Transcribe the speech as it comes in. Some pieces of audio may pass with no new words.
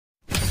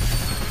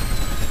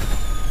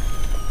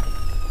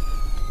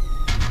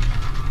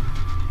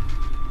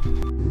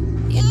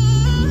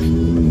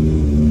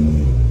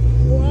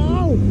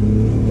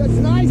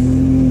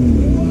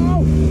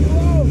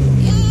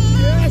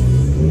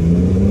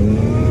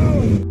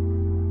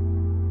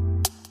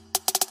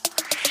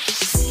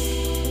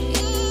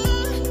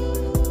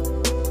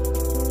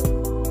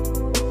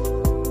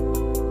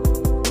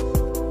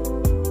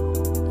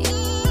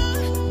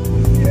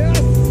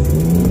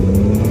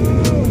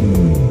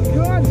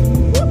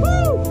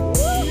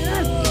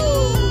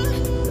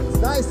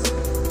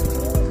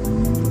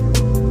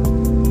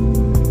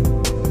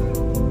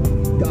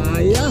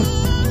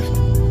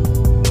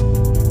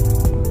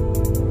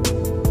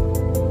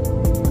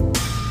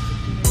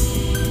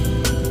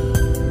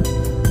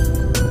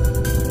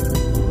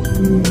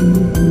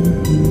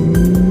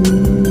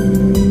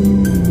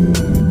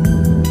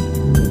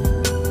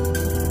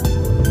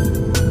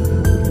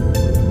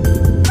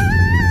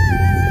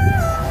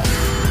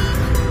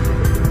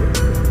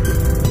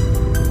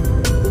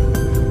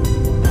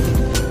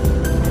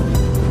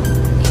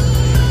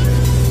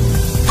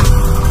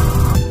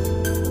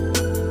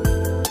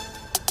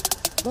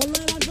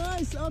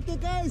Okay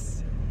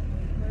guys,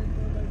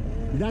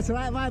 that's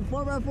right, man.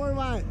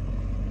 Forward.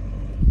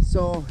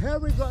 So here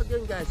we go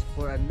again guys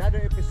for another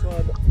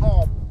episode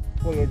of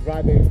Polo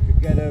Driving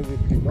together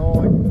with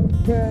Pinoy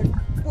Perth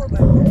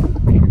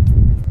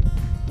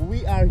 4x4.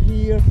 We are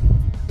here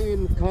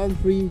in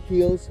country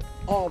hills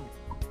of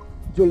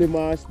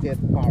Julimar State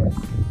Forest.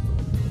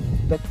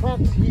 The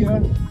tracks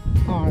here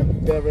are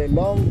very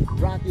long,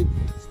 rutted,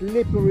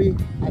 slippery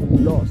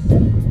and lost.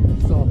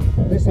 So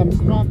there's some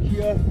track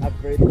here are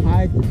very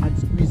tight and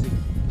squeezing.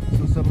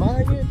 So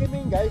samahan niyo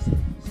kami guys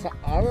sa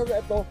araw na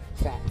ito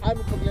sa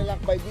aming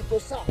paglalakbay dito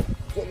sa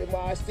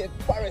Julimar State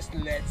Forest.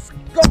 Let's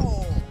go!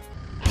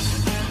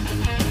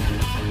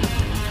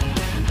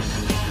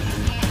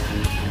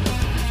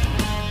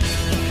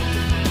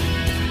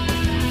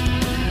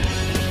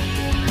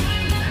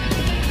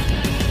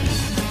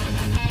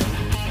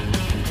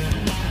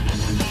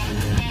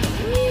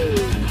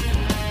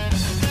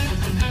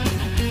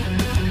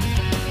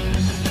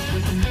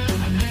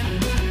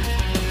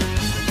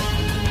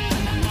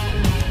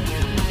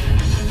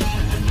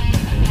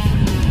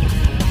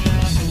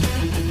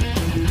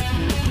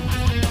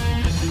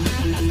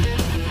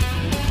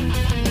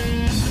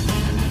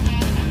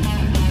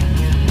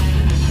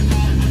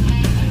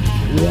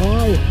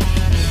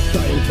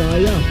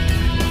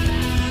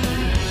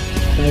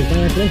 Kaya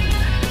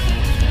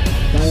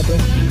pre.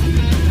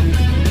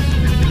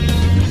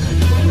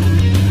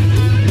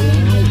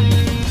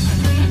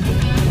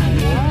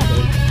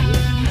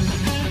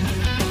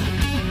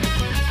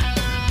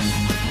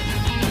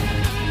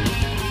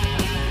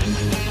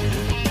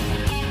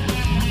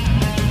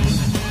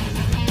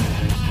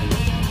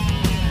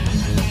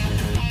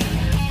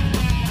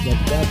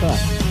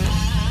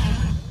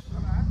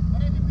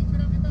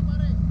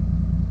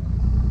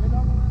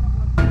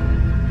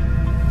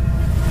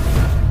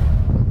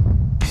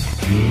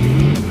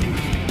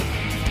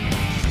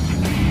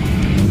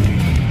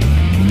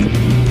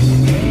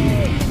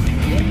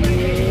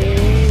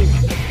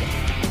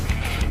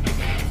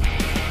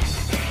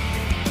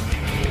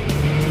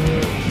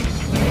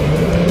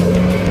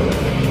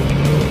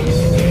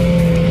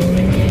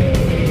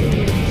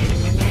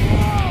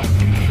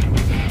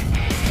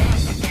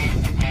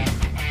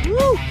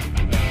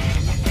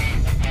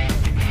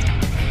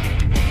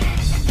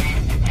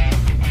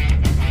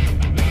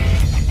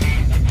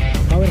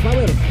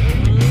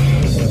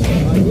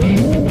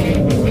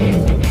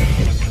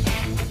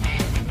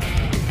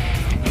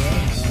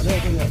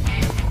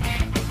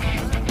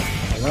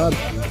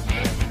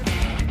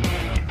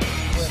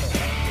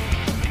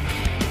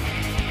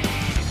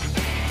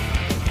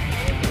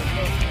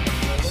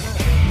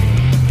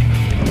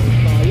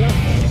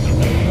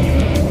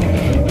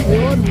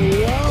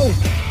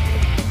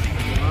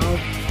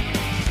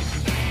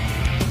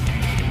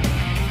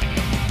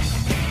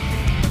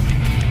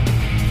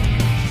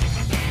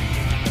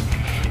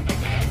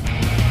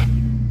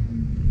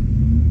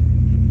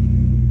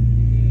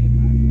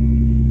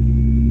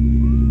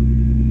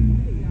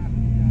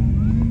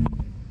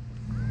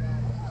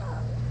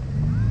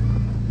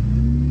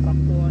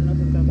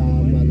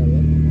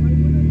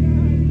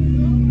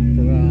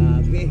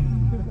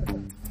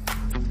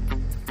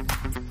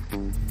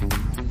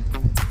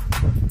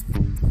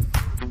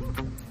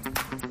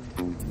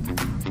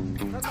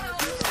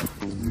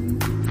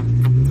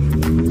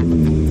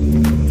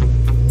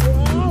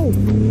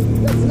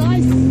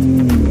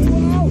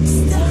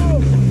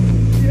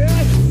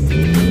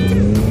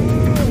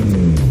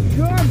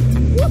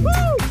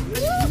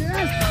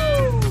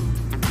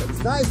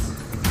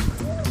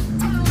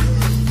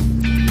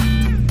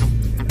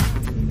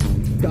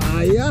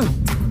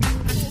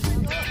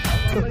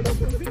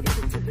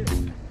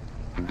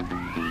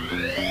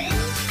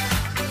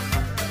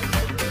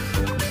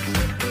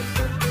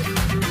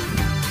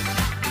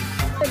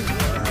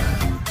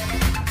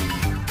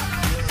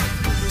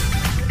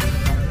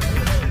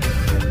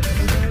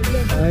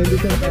 Hindi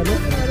siya ano?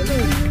 Ano ba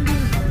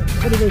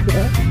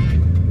ito?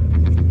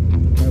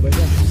 Ano ba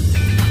ito?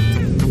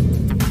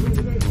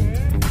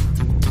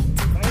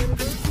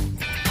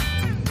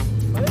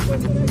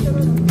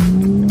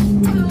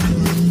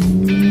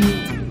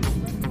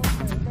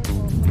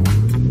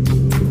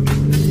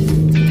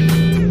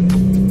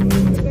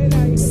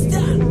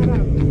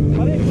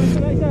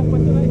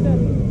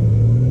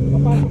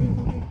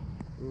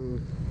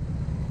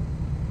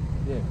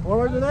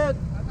 Forward to that.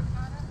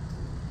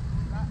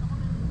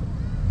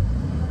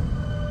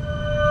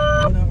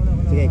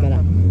 Sige ka na.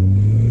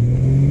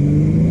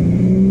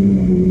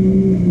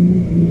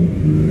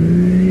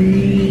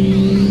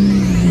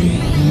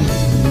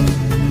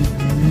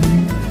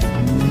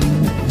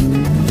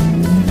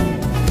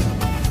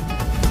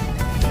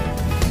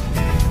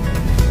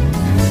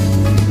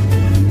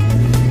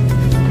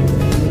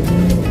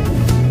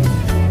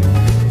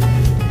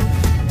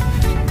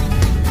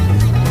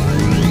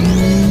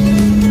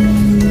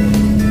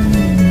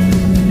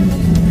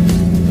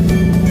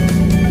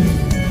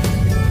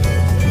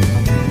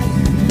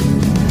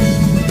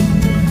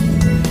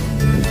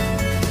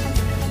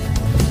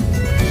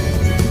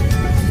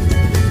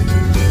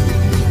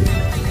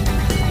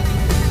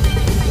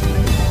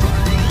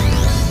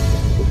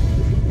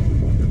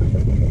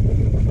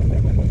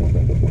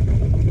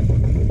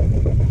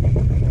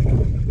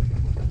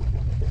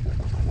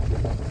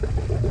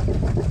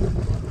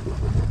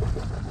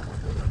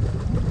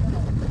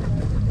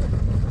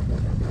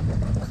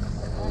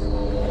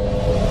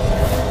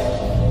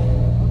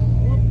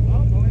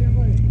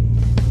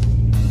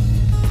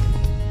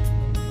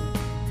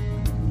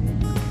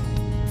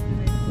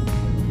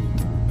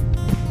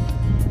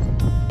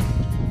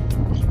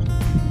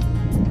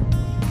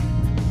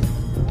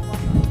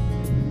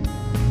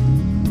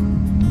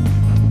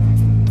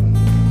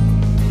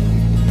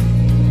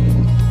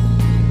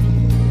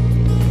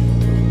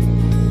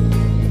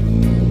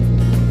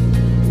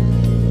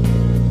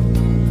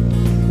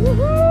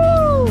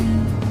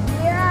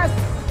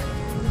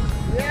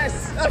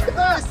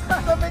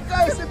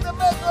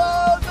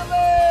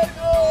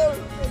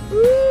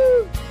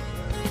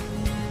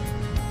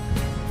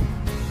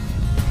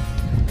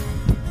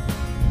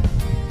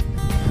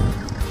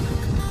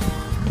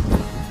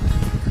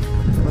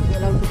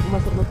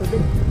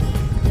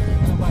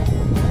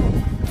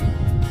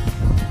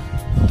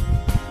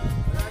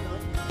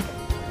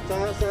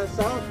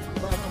 sa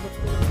mga kamot.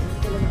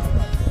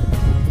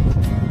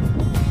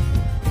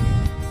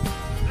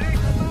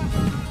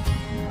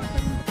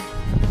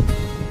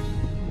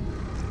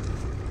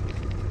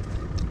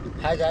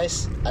 Hi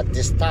guys, at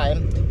this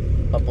time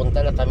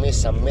papunta na kami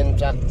sa main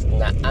track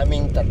na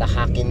aming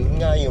tatahakin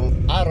ngayong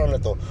araw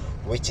na to,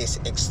 which is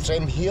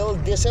extreme hill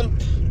descent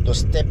to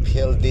step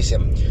hill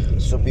descent.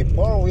 So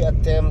before we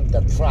attempt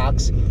the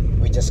tracks,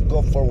 we just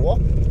go for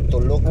walk to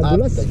look at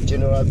the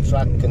general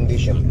track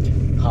condition,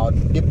 how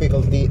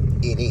difficulty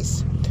it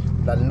is.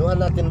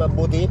 Planuhan natin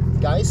mabuti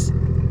guys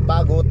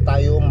bago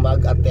tayo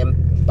mag-attempt,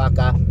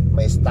 baka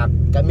may stuck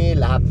kami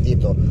lahat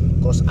dito,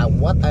 because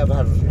what I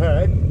have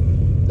heard,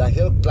 the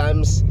hill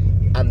climbs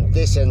and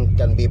descent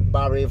can be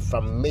varied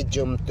from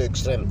medium to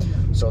extreme.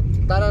 So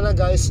tara na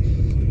guys,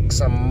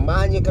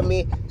 samahan niyo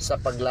kami sa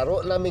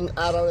paglaro naming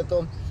araw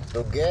nito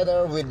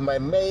together with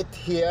my mate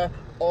here,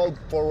 all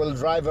four-wheel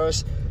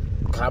drivers.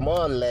 Come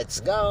on, let's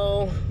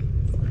go.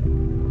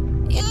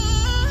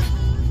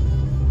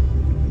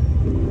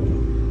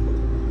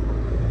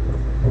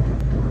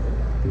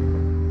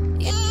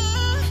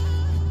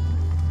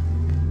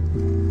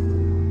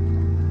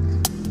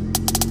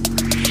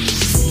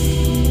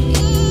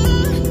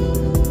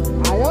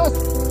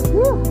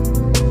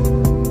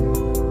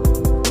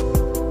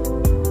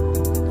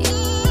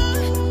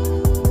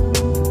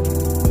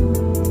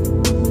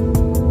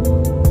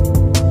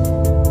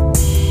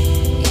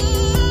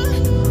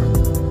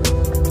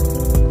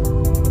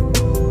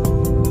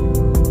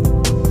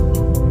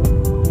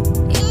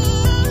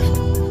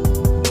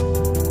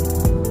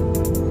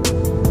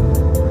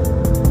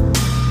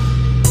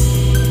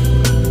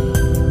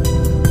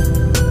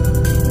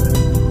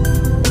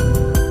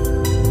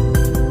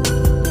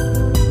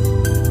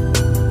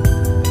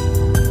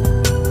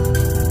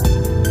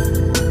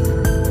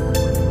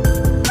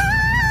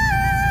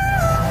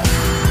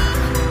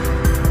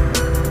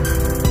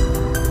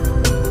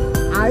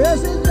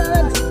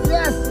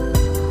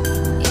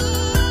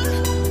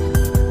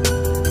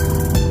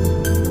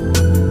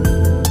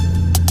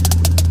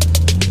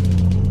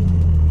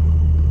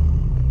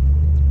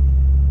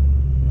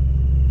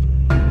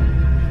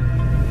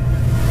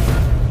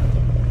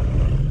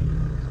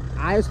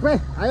 Ayos pre,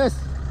 ayos.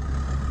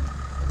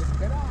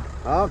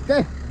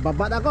 Okay,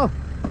 baba na ako.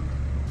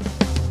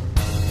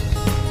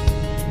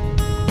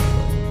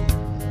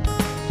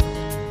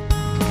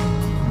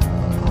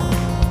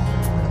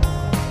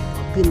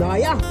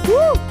 Kinaya.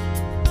 Woo!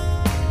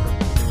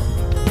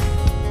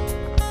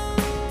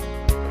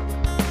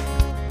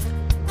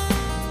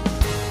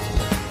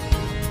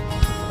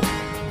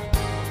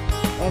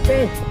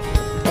 Okay.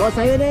 O,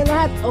 sa'yo na yung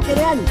lahat. Okay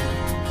na yan.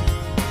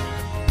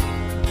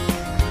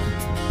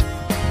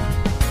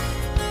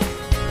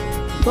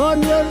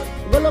 Turn your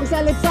gulong sa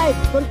left side,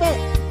 konti.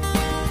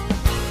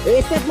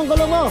 I-step mong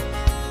gulong mo.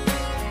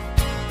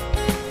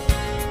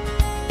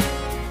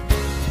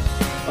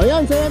 O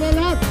yun, sa'yo na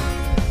lahat.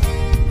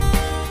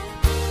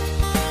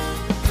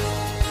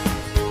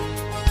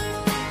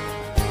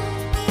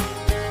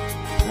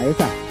 Ayos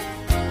ah.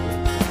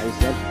 Ayos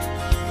yan.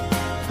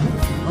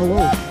 Oh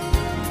wow.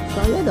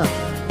 Sayad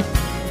ah.